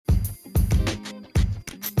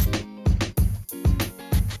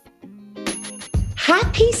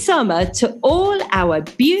happy summer to all our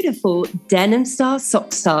beautiful Denim Star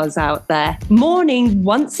sock stars out there. Morning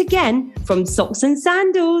once again from Socks and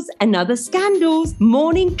Sandals and Other Scandals,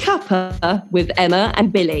 Morning Cuppa with Emma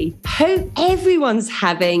and Billie. Hope everyone's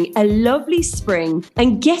having a lovely spring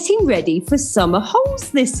and getting ready for summer holes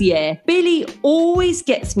this year. Billie always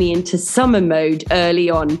gets me into summer mode early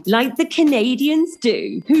on, like the Canadians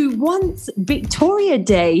do, who once Victoria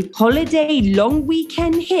Day holiday long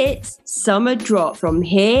weekend hits, summer drop from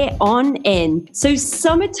here on in. So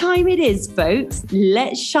summertime it is, folks.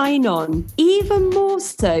 Let's shine on. Even more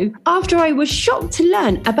so after I was shocked to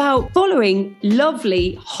learn about following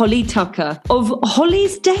lovely Holly Tucker of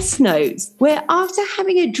Holly's Death Notes, where after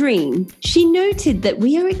having a dream, she noted that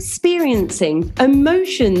we are experiencing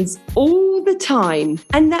emotions all the time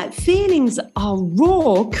and that feelings are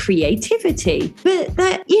raw creativity. But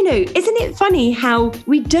that, isn't it funny how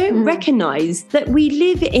we don't recognize that we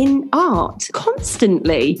live in art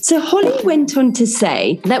constantly? So Holly went on to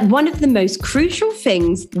say that one of the most crucial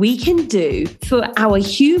things we can do for our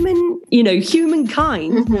humankind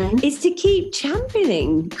is to keep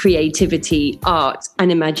championing creativity, art,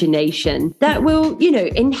 and imagination that will,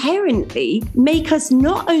 inherently make us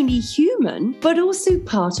not only human, but also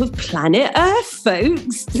part of planet Earth,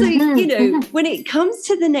 folks. So, when it comes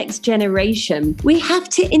to the next generation, we have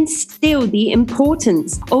to instill the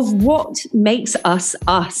importance of what makes us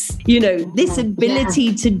us. This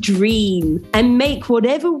ability to dream and make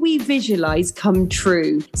whatever we visualize come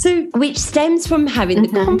true. So, which stems from having the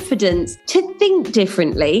confidence to think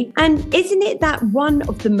differently. And isn't it that one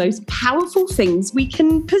of the most powerful things we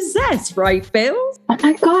can possess, right, Bill? Oh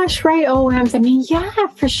my gosh, right, OMs. Yeah,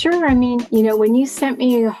 for sure. When you sent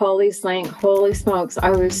me Holly's link, holy smokes,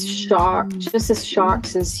 I was shocked, just as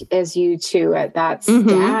shocked as you two at that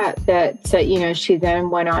stat that, she then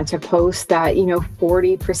went on to post that,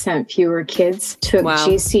 40% fewer kids took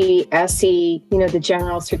GCSE, the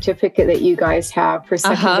general certificate that you guys have for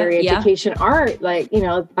secondary education art,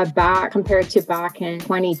 back compared to back in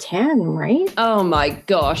 2010, right? Oh my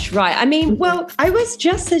gosh, right. I was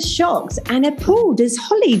just as shocked and appalled as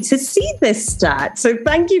Holly to see this stat. So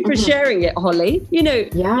thank you for sharing it, Holly. She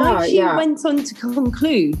went on to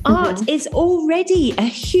conclude, art is already a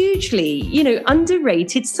hugely,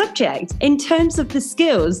 underrated subject in terms of the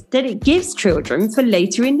skills that it gives children for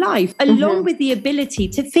later in life, along with the ability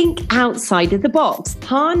to think outside of the box,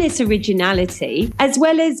 harness originality, as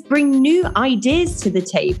well as bring new ideas to the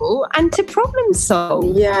table and to problem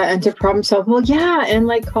solve. Yeah, and to problem solve. Well, yeah. And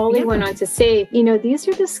like Holly went on to say, these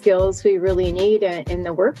are the skills we really need in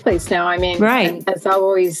the workplace now. Right. It's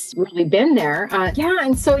always really been there.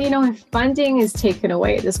 And so, if funding is taken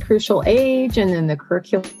away at this crucial age and then the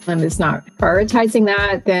curriculum is not prioritizing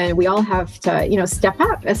that, then we all have to, step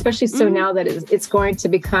up, especially so now that it's going to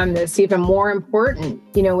become this even more important,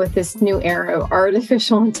 with this new era of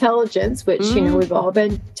artificial intelligence, which, we've all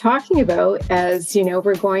been talking about as,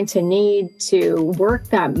 we're going to need to work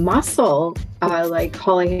that muscle, like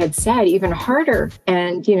Holly had said, even harder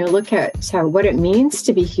and, look at what it means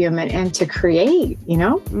to be human and to create,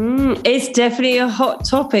 It's definitely a hot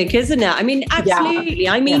topic, isn't it? Absolutely.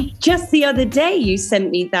 Yeah. Just the other day, you sent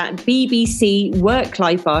me that BBC Work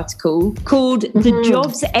Life article called The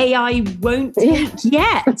Jobs AI Won't Take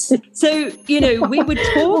Yet. So, we were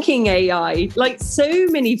talking AI like so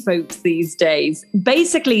many folks these days.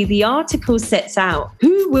 Basically, the article sets out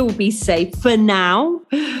who will be safe for now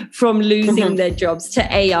from losing their jobs to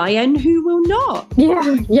AI and who will not.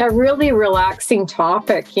 Yeah, really relaxing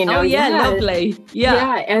topic, Oh, yeah, lovely.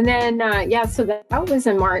 Yeah. And then, so that was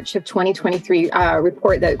in March of 2023,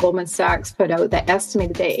 report that Goldman Sachs put out that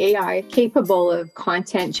estimated that AI capable of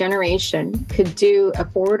content generation could do a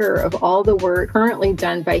quarter of all the work currently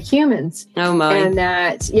done by humans. Oh, my. And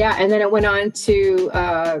that, and then it went on to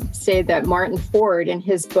say that Martin Ford, in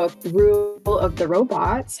his book, Rule of the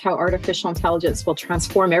Robots, How Artificial Intelligence Will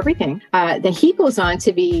Transform Everything, that he goes on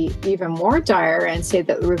to be even more dire and say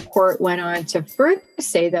that the report went on to further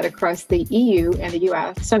say that across the EU and the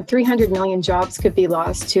US, some 300 million jobs could be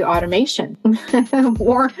lost to automation.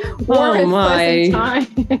 War my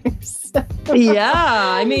times.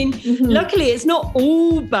 Yeah, luckily it's not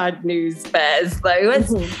all bad news, Bears, though.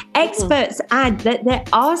 As experts add that there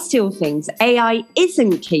are still things AI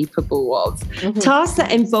isn't capable of. Tasks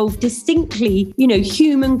that involve distinctly,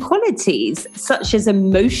 human qualities, such as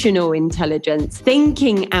emotional intelligence,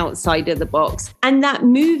 thinking outside of the box, and that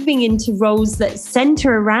moving into roles that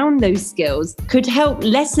center around those skills could help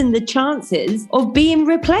lessen the chances of being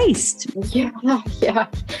replaced. Yeah.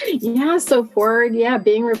 So Ford,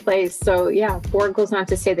 being replaced. So yeah, Ford goes on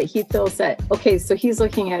to say that he feels that, okay, so he's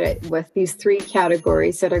looking at it with these three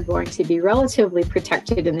categories that are going to be relatively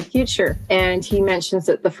protected in the future. And he mentions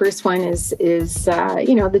that the first one is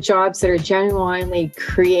the jobs that are genuinely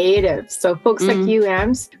creative. So folks like you,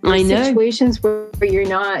 Ems, situations where you're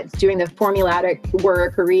not doing the formulaic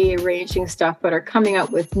work or rearranging stuff, but are coming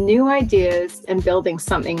up with new ideas and building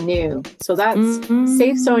something new. So that's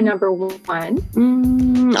safe zone number one.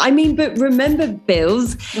 But remember,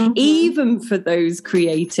 Bills, even for those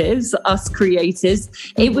creatives, us creators,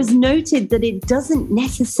 it was noted that it doesn't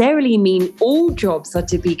necessarily mean all jobs are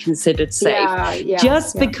to be considered safe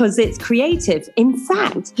because it's creative. In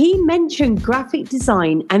fact, he mentioned graphic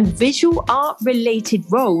design and visual art related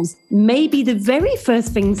roles may be the very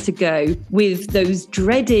first things to go with those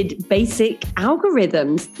dreaded basic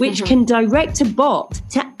algorithms, which can direct a bot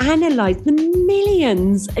to analyze the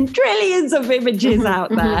millions and trillions of images out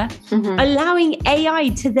there, allowing AI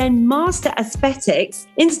to then master aesthetics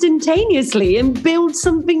instantaneously and build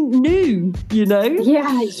something new,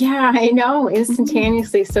 Yeah, I know,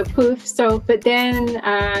 instantaneously. So poof. But then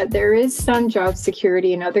there is some job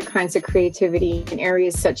security and other kinds of creativity in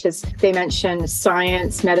areas such as they mentioned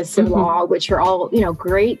science, medicine, law, which are all,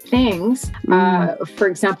 great things. For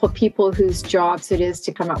example, people whose jobs it is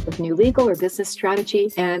to come up with new legal or business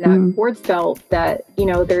strategy. And Ford felt that,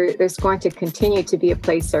 there's going to continue to be a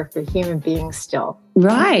place there for human beings still.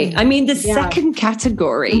 Right. The second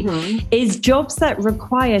category is jobs that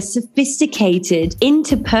require sophisticated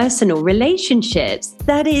interpersonal relationships.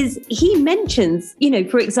 That is, he mentions,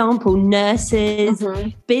 for example, nurses,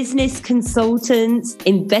 business consultants,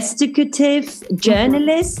 investigative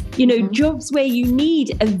journalists, jobs where you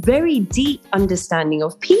need a very deep understanding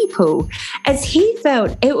of people, as he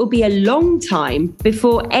felt it will be a long time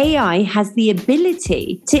before AI has the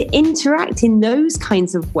ability to interact in those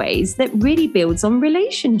kinds of ways that really builds on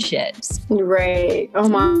relationships. Right. Oh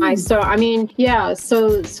my. So,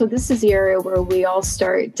 so this is the area where we all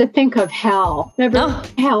start to think of HAL. Remember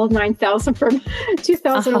HAL 9000 from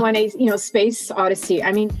 2001, Space Odyssey.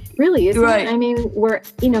 Really, isn't it? Where,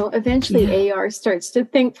 eventually AR starts to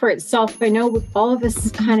think for itself. I know all of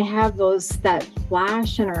us kind of have that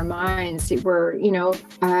flash in our minds where,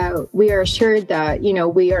 we are assured that,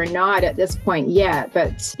 we are not at this point yet,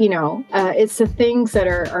 but, it's the things that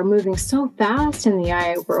are moving so fast in the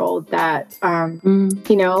AI world that,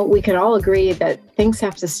 we can all agree that things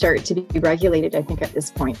have to start to be regulated, I think, at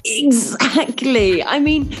this point. Exactly.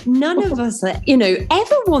 None of us,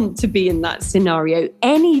 ever want to be in that scenario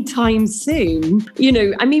anytime soon.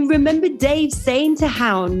 Remember Dave saying to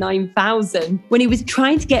HAL 9000 when he was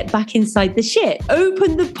trying to get back inside the ship,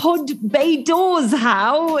 open the pod bay doors,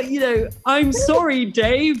 HAL. I'm sorry,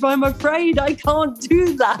 Dave, I'm afraid I can't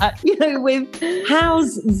do that. With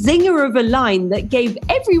HAL's zinger of a line that gave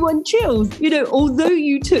everyone chills. Although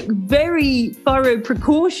you took very thorough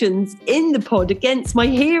precautions in the pod against my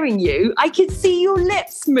hearing you, I could see your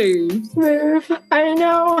lips move. I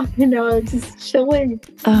know, it's just chilling.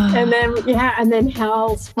 And then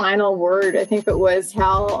HAL's final word, I think it was,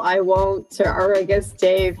 HAL, I won't, or I guess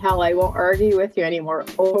Dave, HAL, I won't argue with you anymore.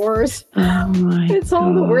 It's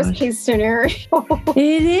all the worst case scenario.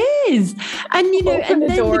 It is. And Open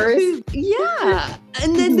the doors.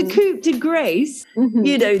 And then the coup de grace,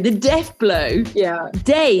 the death blow. Yeah.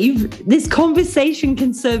 Dave, this conversation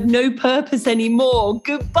can serve no purpose anymore.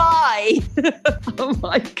 Goodbye. Oh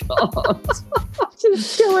my God.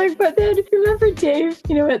 Just killing. But then remember Dave,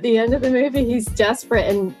 at the end of the movie, he's desperate.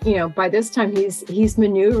 And, by this time he's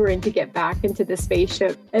maneuvering to get back into the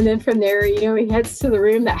spaceship. And then from there, he heads to the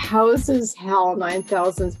room that houses HAL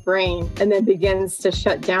 9000's brain and then begins to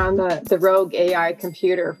shut down the rogue AI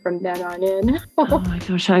computer from then on in. Oh my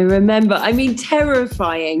gosh, I remember.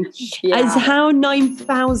 Terrifying. As HAL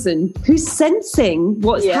 9000, who's sensing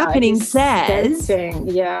what's happening, says. Sensing,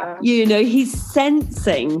 he's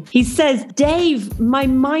sensing. He says, Dave, my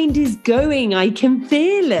mind is going. I can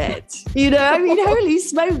feel it. Holy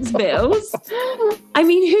smokes, Bills.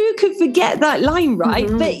 Who could forget that line, right?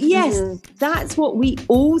 But yes, that's what we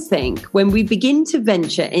all think when we begin to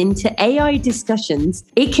venture into AI discussions.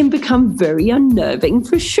 It can become very unnerving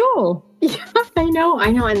for sure. Yeah, I know.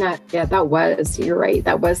 And that was, you're right.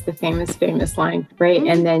 That was the famous line, right?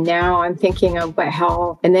 And then now I'm thinking of what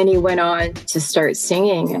HAL, and then he went on to start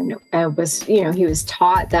singing and was, he was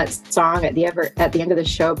taught that song at the end of the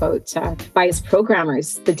show by his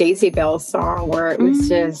programmers, the Daisy Bell song, where it was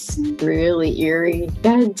just really eerie.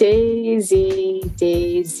 Yeah, Daisy,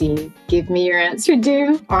 Daisy, give me your answer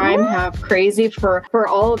due. I'm half crazy for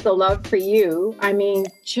all of the love for you.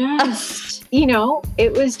 Just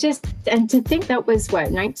it was just, and to think that was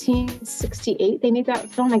what, 1968 they made that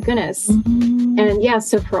film, my goodness. And yeah,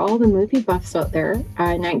 so for all the movie buffs out there,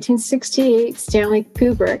 1968, Stanley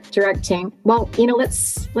Kubrick directing. Well,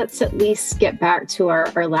 let's at least get back to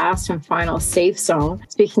our last and final safe zone.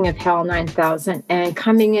 Speaking of HAL 9000, and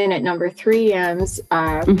coming in at number 3, Ems,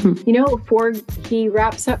 Ford, he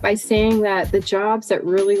wraps up by saying that the jobs that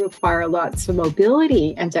really require lots of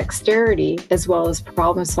mobility and dexterity, as well as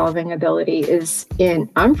problem-solving ability, is in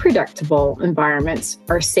unpredictable environments,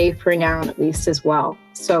 are safe for now, at least as well.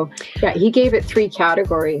 So, yeah, he gave it 3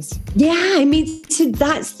 categories. Yeah, I mean, so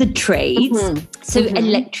that's the trades. So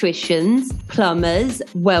electricians, plumbers,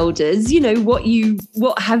 welders,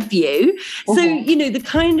 what have you. So, the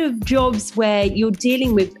kind of jobs where you're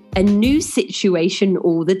dealing with a new situation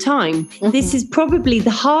all the time. This is probably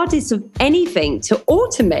the hardest of anything to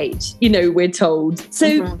automate, we're told.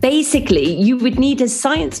 So basically, you would need a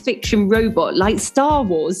science fiction robot like Star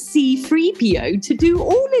Wars C-3PO to do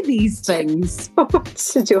all of these things.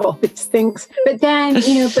 To do all these things. But then,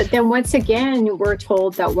 once again, we're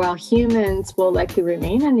told that while humans will likely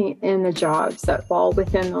remain in the jobs that fall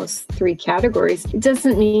within those 3 categories, it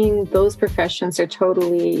doesn't mean those professions are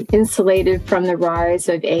totally insulated from the rise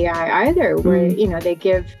of AI either, where, they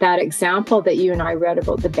give that example that you and I read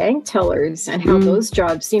about the bank tellers and how those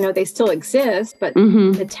jobs, they still exist, but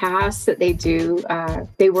the tasks that they do,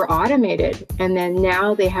 they were automated. And then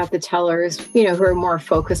now they have the tellers, who are more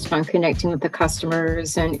focused on connecting with the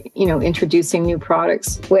customers and, introducing new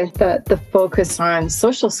products with the focus on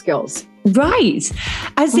social skills. Right.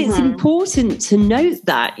 As it's important to note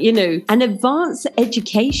that, an advanced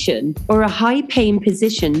education or a high-paying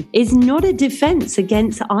position is not a defense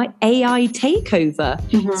against AI takeover.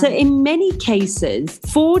 So in many cases,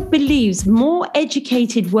 Ford believes more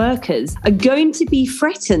educated workers are going to be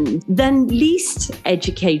threatened than least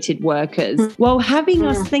educated workers, while having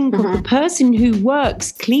us think of the person who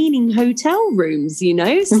works cleaning hotel rooms,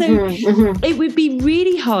 So it would be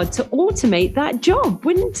really hard to automate that job,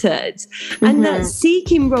 wouldn't it? And that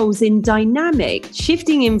seeking roles in dynamic,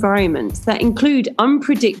 shifting environments that include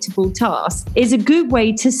unpredictable tasks is a good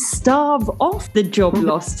way to starve off the job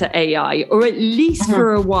loss to AI, or at least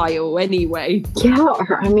for a while anyway. Yeah,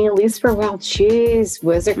 at least for a while. Jeez,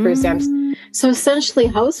 wizard for exams. So essentially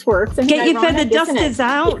housework. Get your feather dusters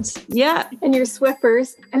out. Yeah. And your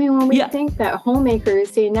Swiffers. When we think that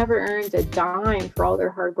homemakers, they never earned a dime for all their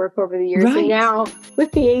hard work over the years. Right. And now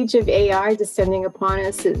with the age of AI descending upon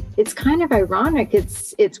us, it's kind of ironic.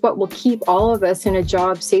 It's what will keep all of us in a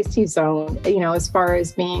job safety zone, as far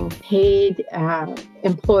as being paid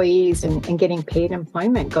employees and getting paid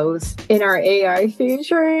employment goes in our AI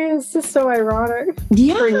future. It's just so ironic.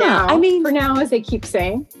 Yeah. For now, as they keep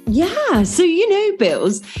saying. Yeah. So,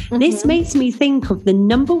 Bills, this makes me think of the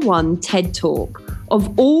 #1 TED Talk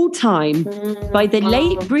of all time by the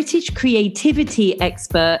late British creativity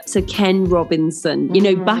expert Sir Ken Robinson,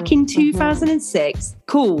 back in 2006,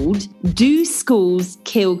 called Do Schools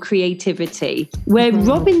Kill Creativity? Where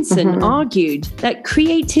Robinson argued that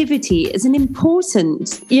creativity is an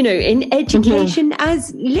important, in education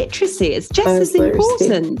as literacy. It's just as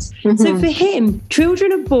important. So for him,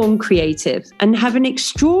 children are born creative and have an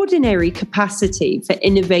extraordinary capacity for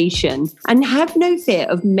innovation and have no fear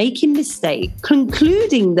of making mistakes,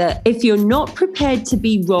 concluding that if you're not prepared to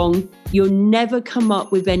be wrong, you'll never come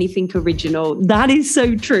up with anything original. That is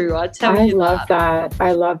so true. I love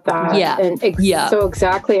that. Yeah. And so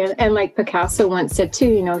exactly. And like Picasso once said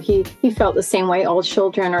too, he felt the same way. All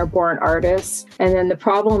children are born artists. And then the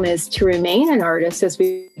problem is to remain an artist as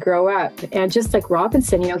we grow up. And just like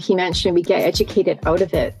Robinson, he mentioned we get educated out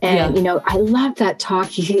of it. And, I love that talk.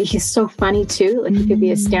 He's so funny too. Like he could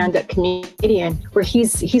be a stand-up comedian where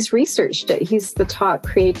he's researched it. He's the top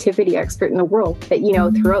creativity expert in the world. That,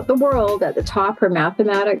 throughout the world, at the top are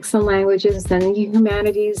mathematics and languages, then the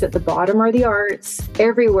humanities, at the bottom are the arts,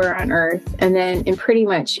 everywhere on earth, and then in pretty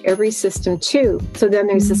much every system too. So then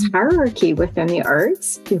there's this hierarchy within the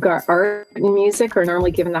arts. You've got art and music are normally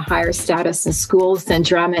given the higher status in schools than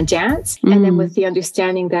drama and dance. And then with the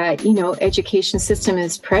understanding that, education system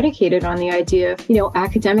is predicated on the idea of,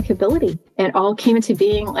 academic ability, and all came into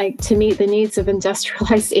being to meet the needs of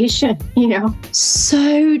industrialization,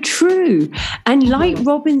 So true. And like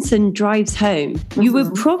Robinson and drives home, you were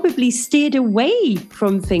probably steered away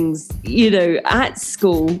from things, at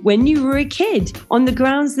school when you were a kid on the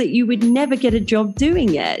grounds that you would never get a job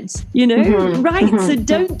doing it, right? So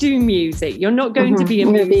don't do music. You're not going to be a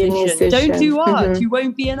musician. Don't do art. You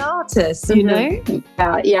won't be an artist,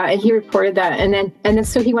 Yeah. And he reported that. And then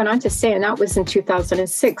so he went on to say, and that was in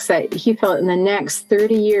 2006, that he felt in the next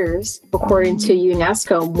 30 years, according to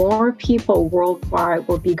UNESCO, more people worldwide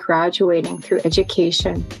will be graduating through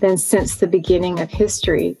education than since the beginning of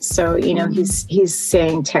history. So, he's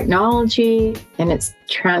saying technology and its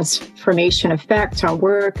transformation effect on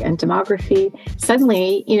work and demography.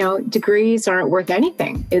 Suddenly, degrees aren't worth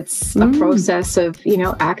anything. It's a process of,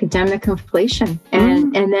 academic inflation.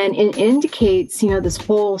 And then it indicates, this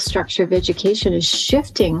whole structure of education is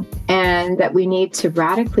shifting and that we need to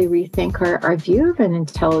radically rethink our view of an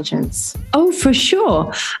intelligence. Oh, for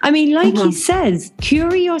sure. I mean, like he says,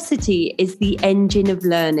 curiosity is the engine of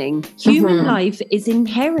learning. Human life is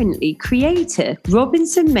inherently creative.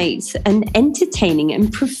 Robinson makes an entertaining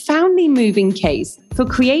and profoundly moving case for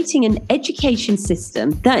creating an education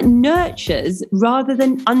system that nurtures rather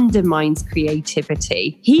than undermines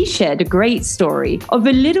creativity. He shared a great story of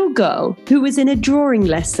a little girl who was in a drawing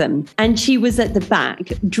lesson, and she was at the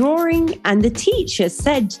back drawing, and the teacher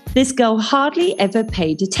said this girl hardly ever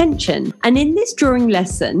paid attention. And in this drawing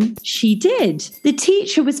lesson, she did. The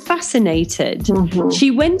teacher was fascinated.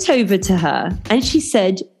 She went over to her and she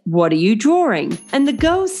said, "What are you drawing?" And the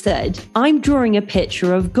girl said, "I'm drawing a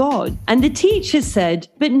picture of God." And the teacher said,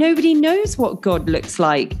 "But nobody knows what God looks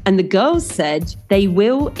like." And the girl said, "They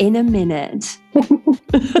will in a minute."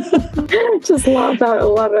 Just love that. I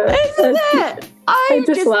love it. Isn't it? I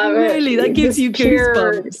just love it. Really, that gives you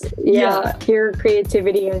goosebumps. Pure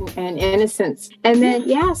creativity and innocence. And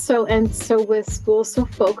then, so with schools so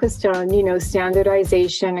focused on,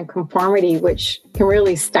 standardization and conformity, which can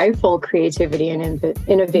really stifle creativity and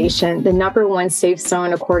innovation, the number one safe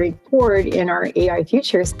zone, according to Ford, in our AI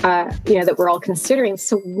futures, that we're all considering.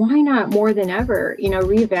 So why not more than ever,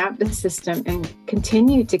 revamp the system and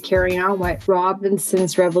continue to carry on what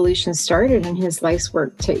Robinson's revolution started in his life's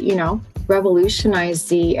work to, revolutionize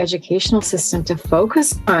the educational system to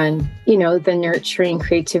focus on, the nurturing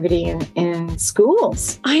creativity in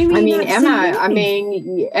schools. I mean, Emma,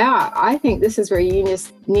 I think this is where you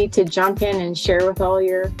just need to jump in and share with all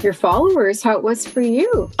your followers how it was for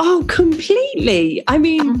you. Oh, completely. I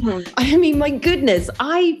mean, my goodness,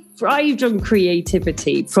 I thrived on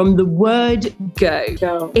creativity from the word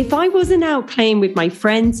go. If I wasn't out playing with my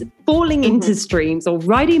friends, falling into streams or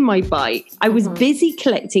riding my bike, I was busy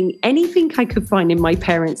collecting anything I could find in my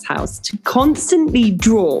parents' house to constantly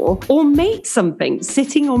draw or make something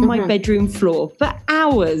sitting on my bedroom floor for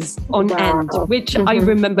hours on end, which I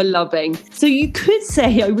remember loving. So you could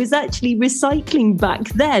say I was actually recycling back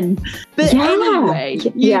then. But anyway,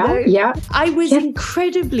 I was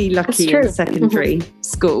incredibly lucky in secondary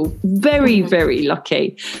school. Very, very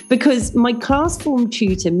lucky, because my class form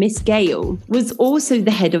tutor, Miss Gale, was also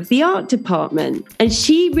the head of the art department, and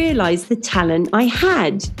she realized the talent I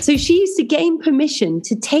had. So she used to gain permission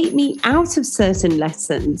to take me out of certain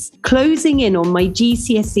lessons, closing in on my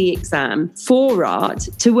GCSE exam for art,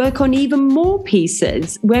 to work on even more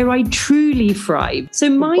pieces where I truly thrived. So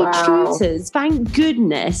my tutors, thank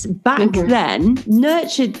goodness, back then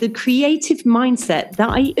nurtured the creative mindset that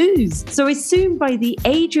I oozed. So I soon, by the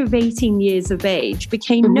age of 18 years of age,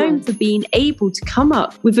 became known for being able to come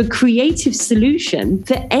up with a creative solution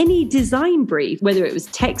for any design brief, whether it was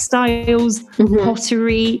textiles,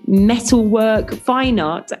 pottery, metalwork, fine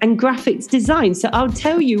art, and graphics design. So I'll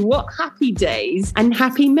tell you what, happy days and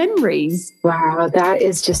happy memories. Wow, that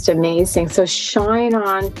is just amazing. So shine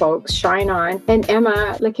on, folks, shine on. And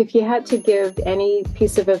Emma, if you had to give any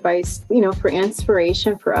piece of advice, for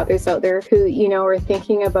inspiration for others out there who, are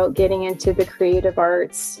thinking about getting into the creative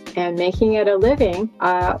arts and making it a living,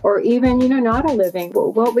 or even, not a living,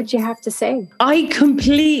 what would you have to say? I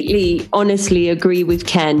completely, honestly agree with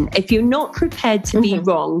Ken. If you're not prepared to be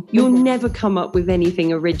wrong, you'll never come up with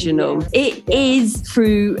anything original. It is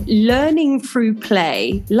through learning through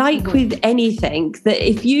play, like with anything, that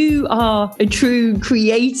if you are a true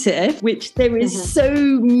creative, which there is so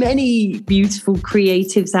many beautiful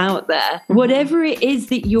creatives out there, whatever it is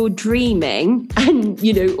that you're dreaming, and,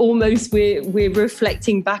 almost we're reflecting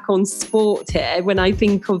reflecting back on sport here when I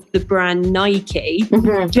think of the brand Nike.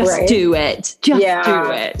 Just do it. Just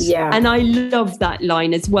do it. Yeah. And I love that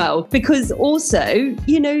line as well, because also,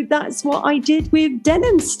 you know, that's what I did with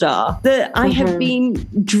Denim Star, that I have been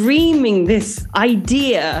dreaming this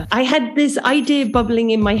idea. I had this idea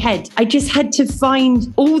bubbling in my head. I just had to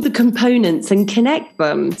find all the components and connect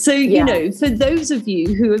them. So, you know, for those of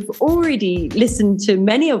you who have already listened to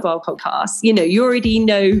many of our podcasts, you know, you already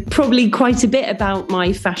know probably quite a bit about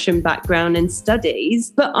my fashion background and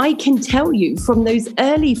studies, but I can tell you from those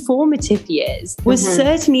early formative years was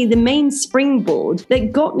certainly the main springboard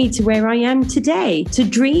that got me to where I am today, to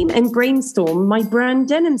dream and brainstorm my brand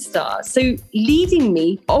Denim Star. So leading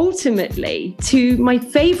me ultimately to my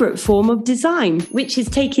favorite form of design, which is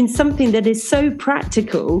taking something that is so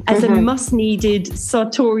practical as a must-needed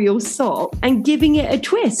sartorial sock and giving it a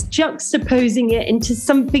twist, juxtaposing it into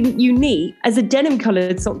something unique as a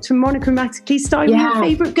denim-coloured sock to monochromatically style your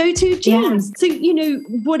favourite go-to jeans. So, you know,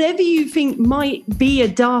 whatever you think might be a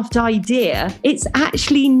daft idea, it's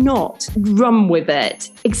actually not. Run with it.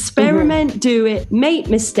 Experiment, do it, make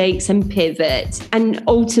mistakes and pivot. And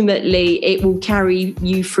ultimately, it will carry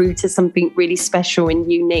you through to something really special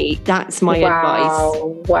and unique. That's my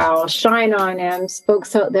advice. Wow. Shine on, Ems.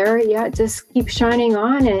 Folks out there, just keep shining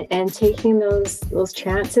on and taking those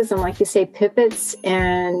chances. And like you say, pivots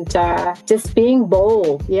and just being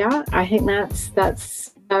bold. Yeah, I think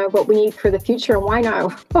that's what we need for the future. And why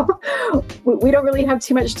not? We don't really have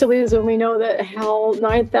too much to lose when we know that hell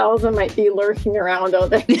 9,000 might be lurking around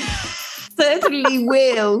out there. Certainly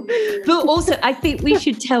will. But also, I think we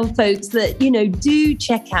should tell folks that, you know, do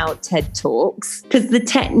check out TED Talks, because the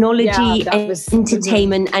technology,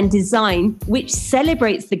 entertainment and design, which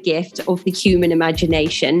celebrates the gift of the human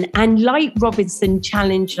imagination. And like Robinson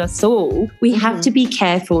challenged us all, we have to be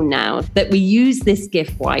careful now that we use this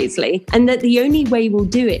gift wisely, and that the only way we'll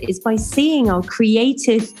do it is by seeing our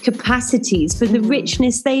creative capacities for the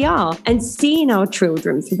richness they are, and seeing our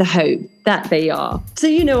children for the hope that they are. So,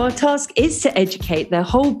 you know, our task is to educate their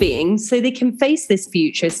whole being so they can face this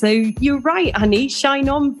future. So you're right, honey. Shine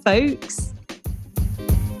on, folks.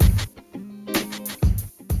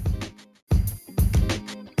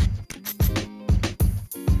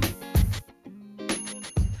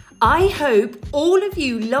 I hope all of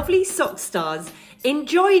you lovely sock stars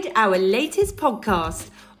enjoyed our latest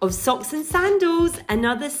podcast of Socks and Sandals and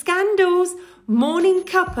Other Scandals, Morning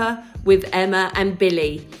Cuppa with Emma and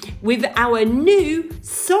Billie, with our new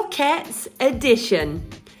Sockettes edition.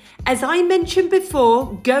 As I mentioned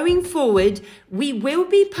before, going forward, we will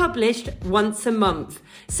be published once a month.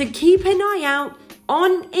 So keep an eye out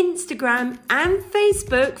on Instagram and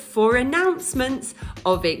Facebook for announcements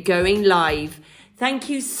of it going live. Thank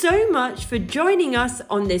you so much for joining us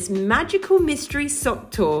on this magical mystery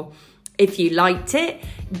sock tour. If you liked it,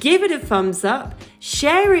 give it a thumbs up,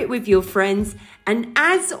 share it with your friends, and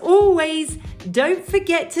as always, don't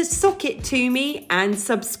forget to sock it to me and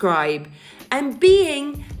subscribe. And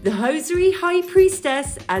being the hosiery high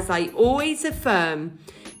priestess, as I always affirm,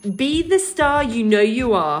 be the star you know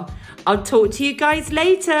you are. I'll talk to you guys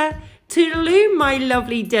later. Toodaloo, my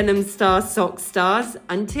lovely Denim Star sock stars.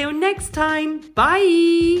 Until next time,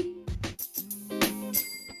 bye.